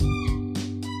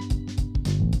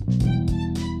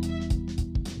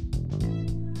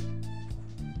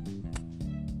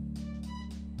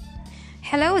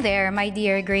Hello there, my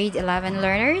dear grade 11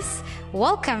 learners.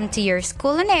 Welcome to your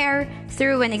School on Air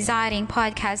through an exciting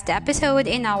podcast episode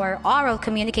in our oral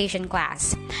communication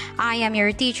class. I am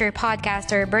your teacher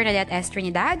podcaster Bernadette S.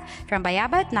 Trinidad from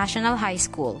Bayabat National High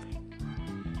School.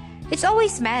 It's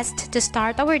always best to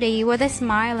start our day with a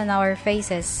smile on our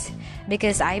faces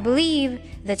because I believe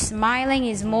that smiling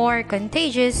is more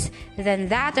contagious than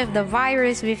that of the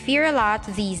virus we fear a lot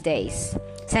these days.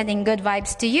 Sending good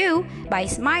vibes to you by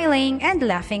smiling and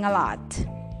laughing a lot.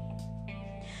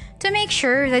 To make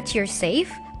sure that you're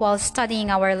safe while studying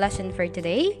our lesson for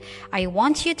today, I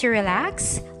want you to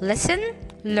relax, listen,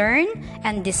 learn,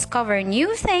 and discover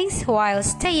new things while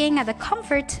staying at the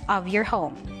comfort of your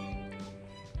home.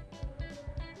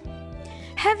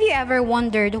 Have you ever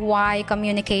wondered why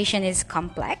communication is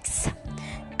complex?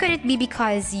 Could it be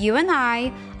because you and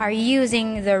I are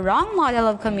using the wrong model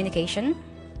of communication?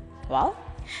 Well,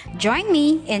 join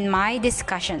me in my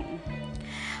discussion.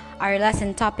 Our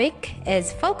lesson topic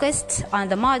is focused on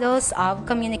the models of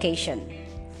communication.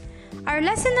 Our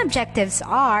lesson objectives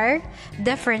are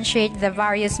differentiate the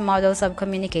various models of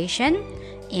communication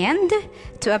and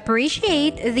to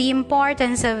appreciate the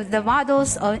importance of the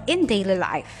models in daily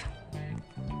life.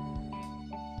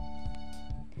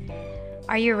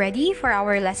 Are you ready for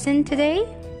our lesson today?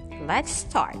 Let's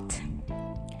start.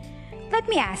 Let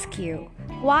me ask you,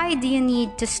 why do you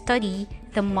need to study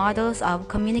the models of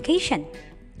communication?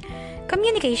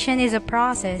 Communication is a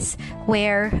process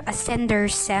where a sender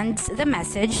sends the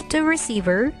message to a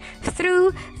receiver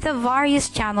through the various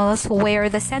channels where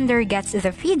the sender gets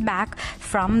the feedback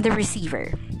from the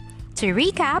receiver. To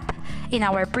recap, in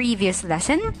our previous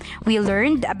lesson, we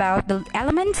learned about the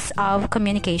elements of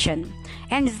communication.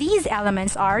 And these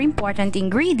elements are important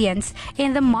ingredients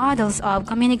in the models of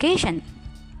communication.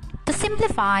 To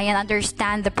simplify and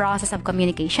understand the process of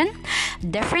communication,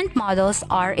 different models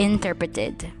are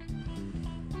interpreted.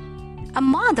 A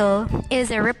model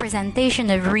is a representation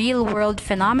of real-world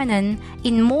phenomenon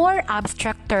in more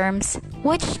abstract terms,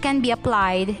 which can be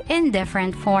applied in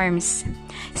different forms.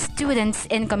 Students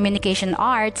in communication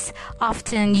arts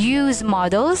often use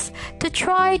models to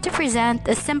try to present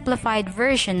a simplified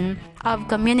version of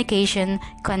communication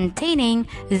containing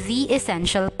the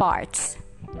essential parts.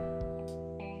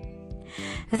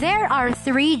 There are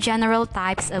three general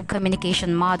types of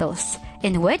communication models,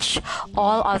 in which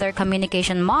all other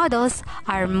communication models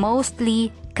are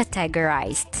mostly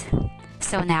categorized.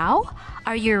 So now,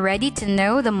 are you ready to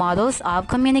know the models of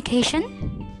communication?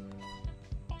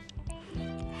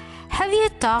 Have you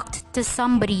talked to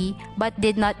somebody but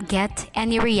did not get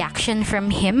any reaction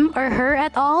from him or her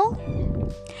at all?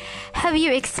 Have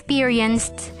you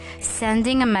experienced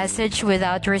sending a message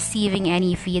without receiving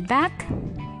any feedback?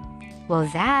 Well,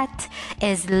 that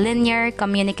is linear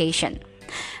communication.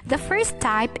 The first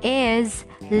type is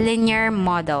linear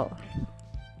model.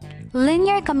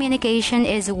 Linear communication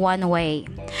is one way,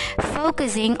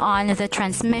 focusing on the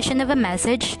transmission of a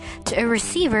message to a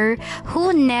receiver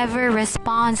who never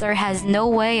responds or has no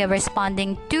way of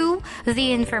responding to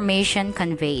the information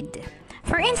conveyed.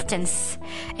 For instance,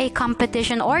 a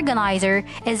competition organizer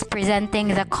is presenting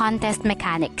the contest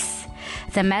mechanics.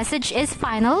 The message is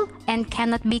final and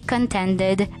cannot be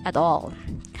contended at all.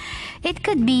 It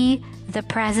could be the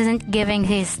president giving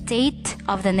his State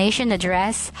of the Nation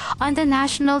address on the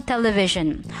national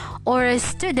television, or a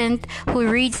student who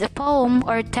reads a poem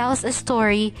or tells a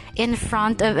story in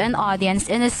front of an audience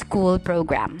in a school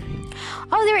program.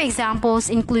 Other examples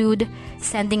include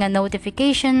sending a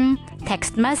notification,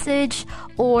 text message,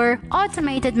 or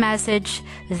automated message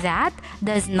that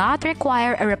does not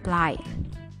require a reply,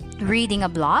 reading a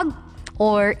blog,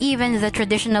 or even the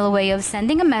traditional way of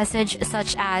sending a message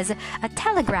such as a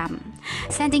telegram,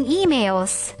 sending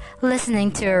emails,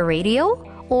 listening to a radio,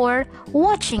 or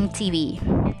watching TV.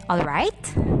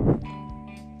 Alright?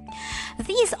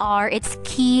 These are its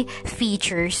key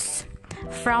features.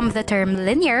 From the term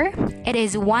linear, it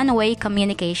is one-way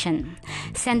communication.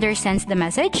 Sender sends the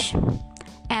message,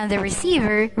 and the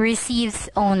receiver receives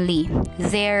only.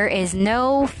 There is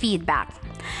no feedback.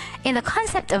 In the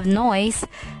concept of noise,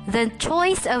 the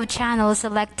choice of channel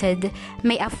selected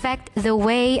may affect the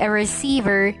way a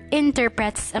receiver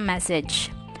interprets a message.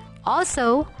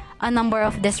 Also, a number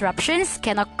of disruptions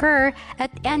can occur at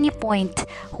any point,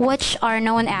 which are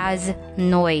known as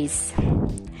noise.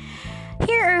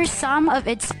 Here are some of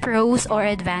its pros or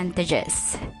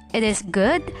advantages. It is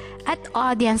good at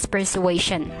audience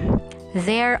persuasion.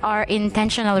 There are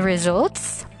intentional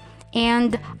results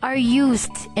and are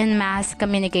used in mass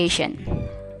communication.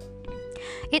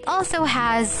 It also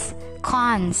has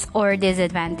cons or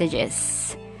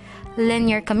disadvantages.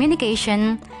 Linear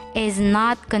communication is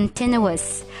not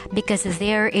continuous because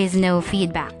there is no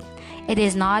feedback. It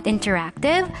is not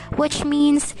interactive, which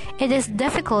means it is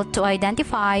difficult to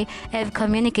identify if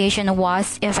communication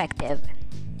was effective.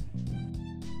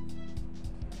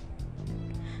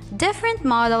 Different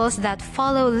models that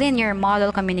follow linear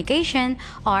model communication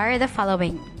are the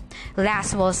following: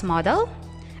 Lasswell's model,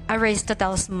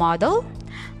 Aristotle's model,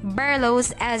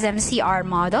 Berlow's SMCR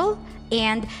model,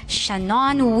 and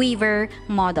Shannon-Weaver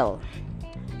model.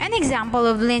 An example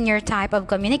of linear type of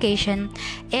communication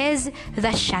is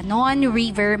the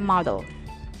Shannon-Weaver model.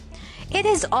 It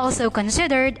is also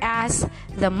considered as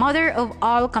the mother of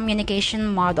all communication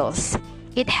models.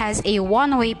 It has a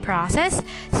one-way process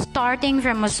starting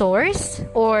from a source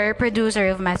or producer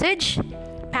of message,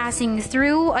 passing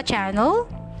through a channel,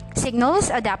 signals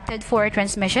adapted for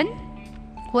transmission,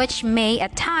 which may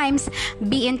at times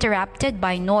be interrupted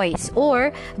by noise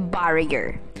or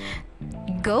barrier,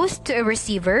 goes to a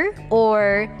receiver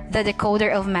or the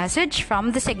decoder of message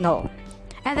from the signal.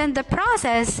 And then the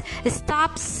process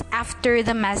stops after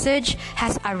the message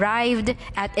has arrived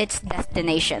at its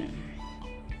destination.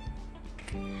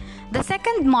 The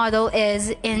second model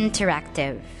is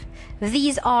interactive.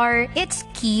 These are its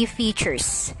key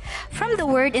features. From the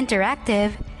word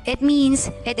interactive, it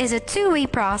means it is a two-way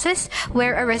process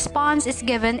where a response is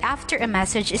given after a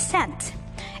message is sent.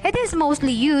 It is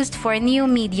mostly used for new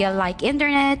media like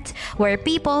internet, where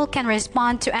people can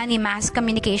respond to any mass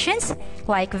communications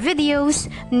like videos,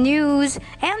 news,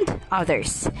 and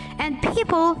others. And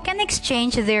people can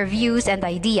exchange their views and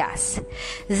ideas.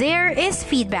 There is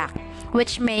feedback,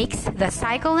 which makes the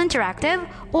cycle interactive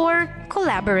or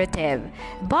collaborative,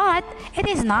 but it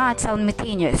is not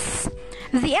simultaneous.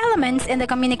 The elements in the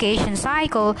communication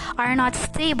cycle are not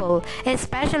stable,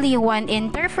 especially when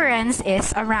interference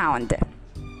is around.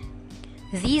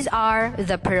 These are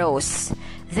the pros.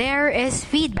 There is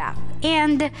feedback,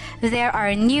 and there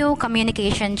are new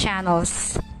communication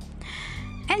channels.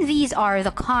 And these are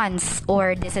the cons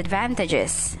or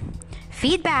disadvantages.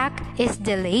 Feedback is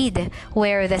delayed,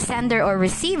 where the sender or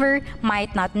receiver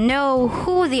might not know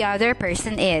who the other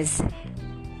person is.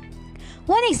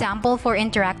 One example for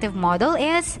interactive model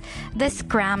is the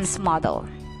Scrams model.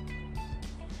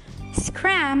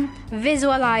 Scram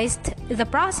visualized the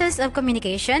process of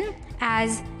communication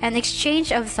as an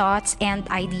exchange of thoughts and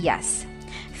ideas.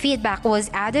 Feedback was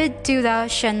added to the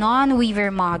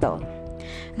Shannon-Weaver model.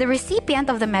 The recipient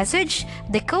of the message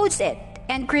decodes it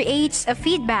and creates a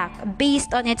feedback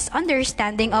based on its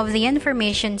understanding of the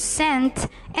information sent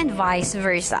and vice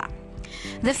versa.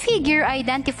 The figure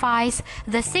identifies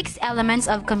the 6 elements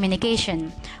of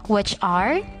communication, which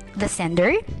are the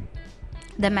sender,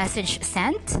 the message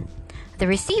sent, the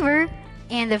receiver,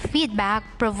 and the feedback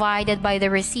provided by the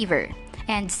receiver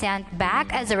and sent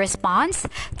back as a response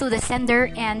to the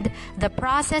sender, and the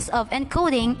process of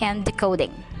encoding and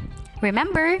decoding.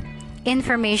 Remember,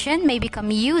 information may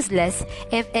become useless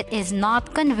if it is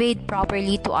not conveyed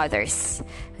properly to others.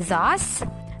 Thus,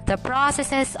 the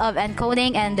processes of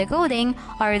encoding and decoding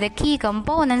are the key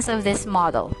components of this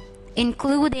model,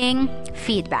 including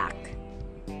feedback.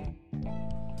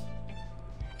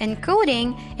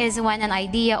 Encoding is when an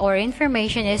idea or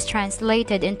information is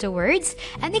translated into words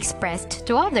and expressed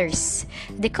to others.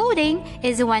 Decoding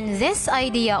is when this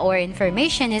idea or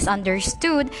information is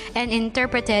understood and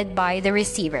interpreted by the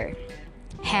receiver.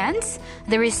 Hence,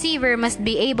 the receiver must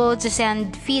be able to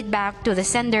send feedback to the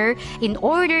sender in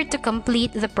order to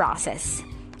complete the process.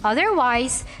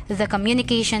 Otherwise, the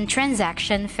communication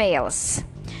transaction fails.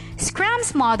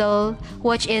 Scram's model,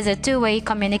 which is a two-way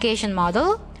communication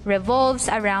model, revolves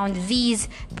around these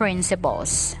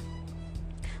principles.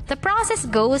 The process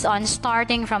goes on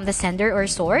starting from the sender or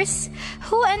source,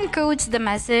 who encodes the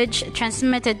message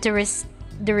transmitted to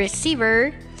the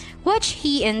receiver, which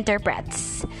he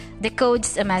interprets,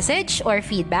 decodes a message or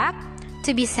feedback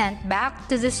to be sent back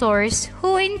to the source,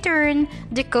 who in turn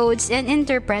decodes and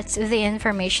interprets the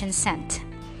information sent.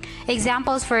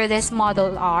 Examples for this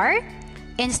model are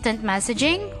instant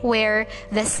messaging, where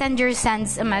the sender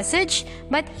sends a message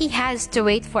but he has to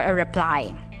wait for a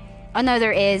reply.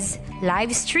 Another is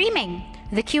live streaming,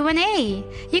 the Q&A.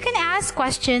 You can ask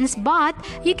questions but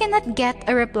you cannot get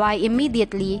a reply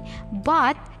immediately,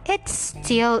 but it's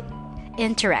still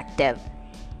interactive.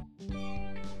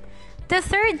 The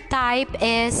third type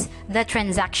is the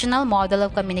transactional model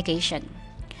of communication.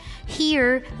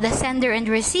 Here, the sender and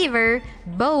receiver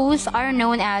both are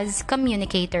known as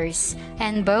communicators,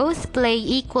 and both play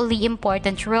equally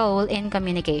important role in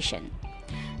communication.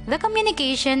 The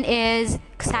communication is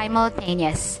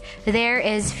simultaneous. There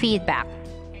is feedback.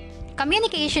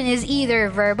 Communication is either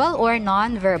verbal or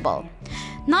non-verbal.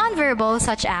 Nonverbal,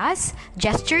 such as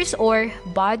gestures or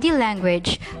body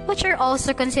language, which are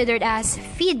also considered as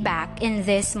feedback in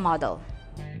this model.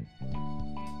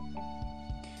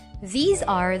 These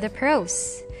are the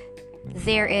pros.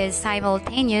 There is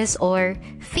simultaneous or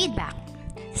feedback.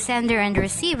 Sender and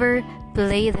receiver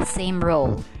play the same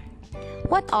role.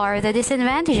 What are the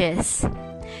disadvantages?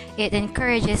 It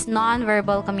encourages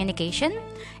nonverbal communication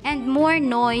and more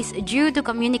noise due to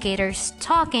communicators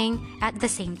talking at the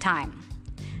same time.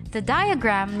 The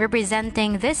diagram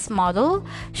representing this model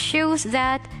shows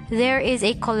that there is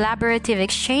a collaborative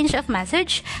exchange of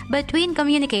message between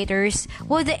communicators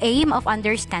with the aim of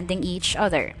understanding each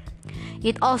other.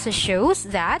 It also shows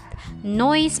that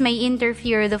noise may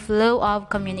interfere the flow of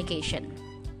communication.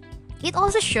 It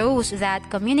also shows that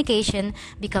communication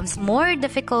becomes more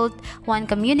difficult when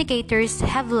communicators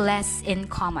have less in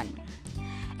common.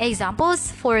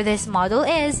 Examples for this model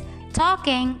is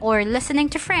talking or listening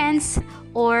to friends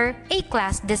or a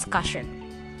class discussion.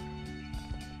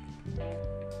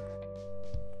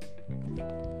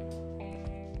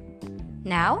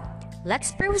 Now,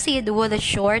 let's proceed with a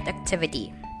short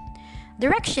activity.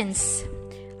 Directions.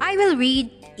 I will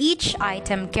read each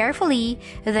item carefully,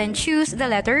 then choose the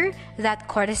letter that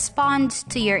corresponds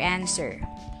to your answer.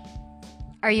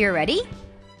 Are you ready?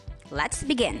 Let's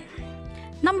begin.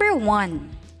 Number 1.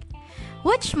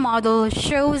 Which model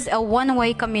shows a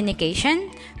one-way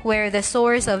communication where the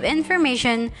source of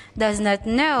information does not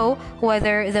know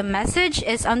whether the message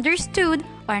is understood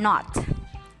or not?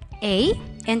 A.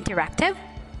 Interactive.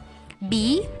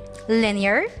 B.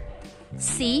 Linear.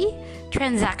 C.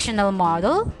 Transactional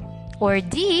model. Or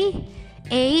D.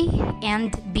 A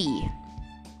and B.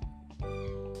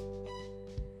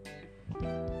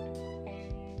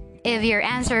 If your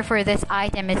answer for this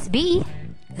item is B,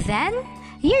 then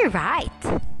you're right.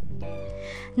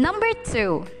 Number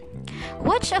 2.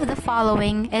 Which of the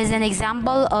following is an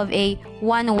example of a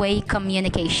one-way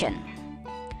communication?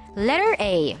 Letter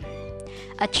A.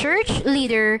 A church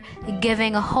leader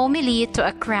giving a homily to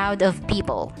a crowd of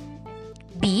people.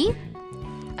 B.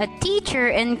 A teacher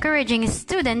encouraging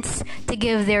students to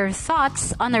give their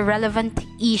thoughts on a relevant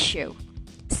issue.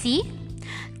 C.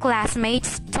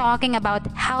 Classmates talking about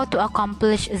how to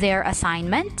accomplish their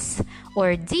assignments.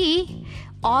 Or D.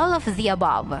 All of the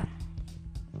above.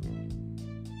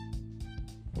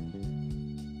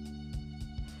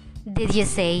 Did you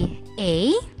say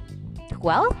A?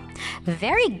 Well,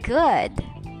 very good.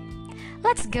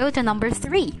 Let's go to number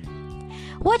 3.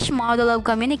 Which model of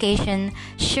communication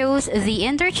shows the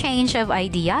interchange of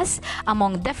ideas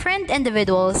among different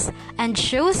individuals and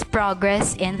shows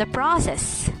progress in the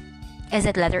process? Is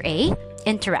it letter A,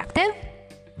 interactive?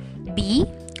 B,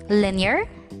 linear?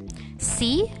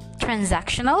 C,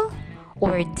 transactional?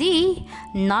 Or D,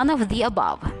 none of the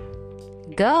above?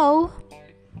 Go!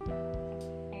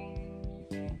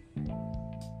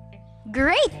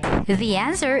 Great! The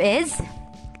answer is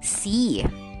C.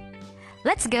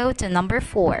 Let's go to number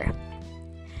 4.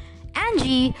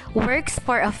 Angie works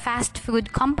for a fast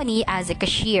food company as a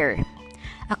cashier.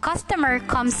 A customer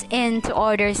comes in to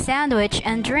order sandwich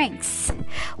and drinks.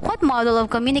 What model of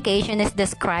communication is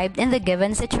described in the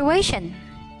given situation?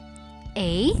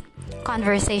 A.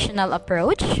 Conversational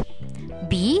approach.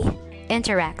 B.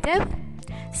 Interactive.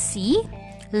 C.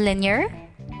 Linear.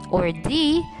 Or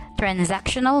D.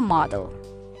 Transactional model.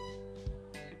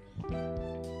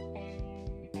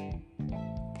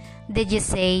 Did you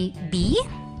say B?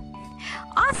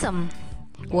 Awesome!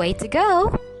 Way to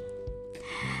go!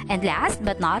 And last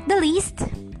but not the least,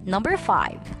 number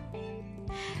 5.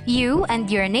 You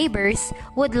and your neighbors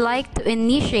would like to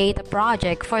initiate a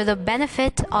project for the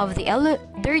benefit of the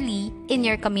elderly in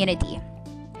your community.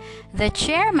 The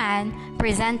chairman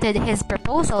presented his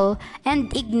proposal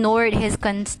and ignored his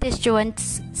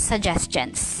constituents'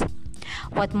 suggestions.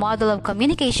 What model of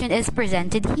communication is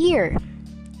presented here?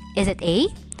 Is it A,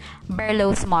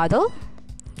 Berlow's model,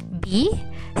 B,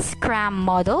 Scrum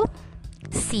model,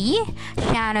 C,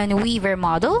 Shannon-Weaver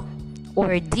model,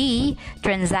 or D,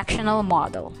 transactional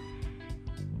model?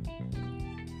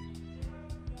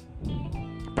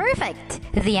 Perfect!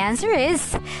 The answer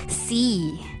is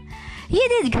C. You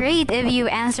did great if you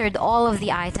answered all of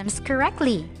the items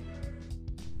correctly.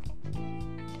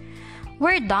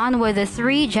 We're done with the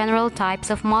 3 general types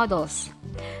of models.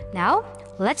 Now,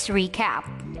 let's recap.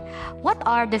 What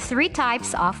are the 3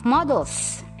 types of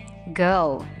models?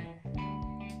 Go!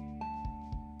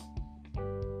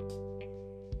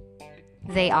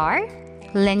 They are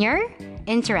linear,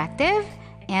 interactive,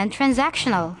 and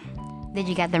transactional. Did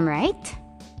you get them right?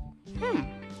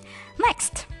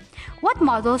 Next, what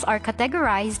models are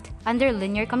categorized under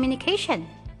linear communication?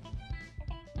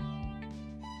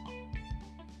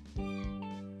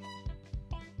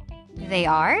 They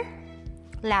are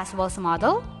Lasswell's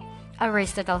model,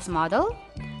 Aristotle's model,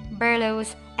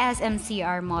 Berlow's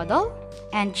SMCR model,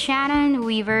 and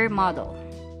Shannon-Weaver model.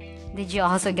 Did you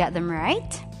also get them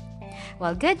right?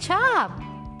 Well, good job!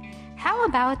 How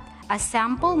about a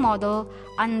sample model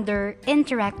under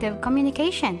interactive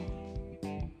communication?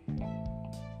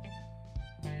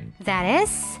 That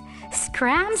is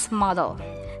Scram's model.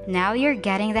 Now you're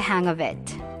getting the hang of it.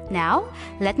 Now,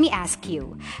 let me ask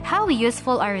you, how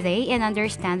useful are they in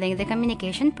understanding the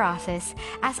communication process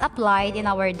as applied in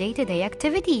our day-to-day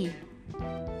activity?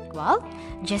 Well,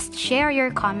 just share your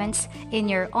comments in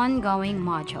your ongoing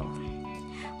module.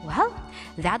 Well,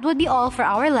 that would be all for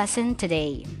our lesson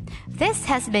today. This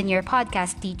has been your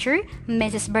podcast teacher,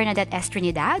 Mrs. Bernadette S.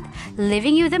 Trinidad,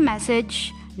 leaving you the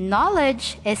message,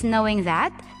 knowledge is knowing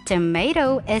that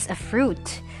tomato is a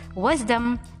fruit.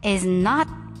 Wisdom is not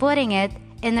putting it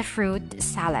in a fruit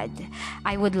salad.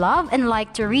 I would love and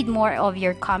like to read more of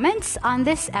your comments on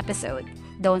this episode.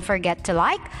 Don't forget to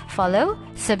like, follow,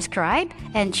 subscribe,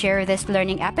 and share this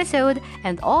learning episode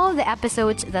and all the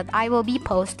episodes that I will be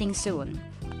posting soon.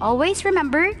 Always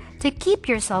remember to keep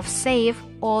yourself safe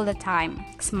all the time.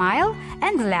 Smile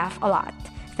and laugh a lot.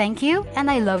 Thank you, and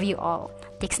I love you all.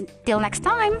 Till next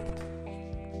time.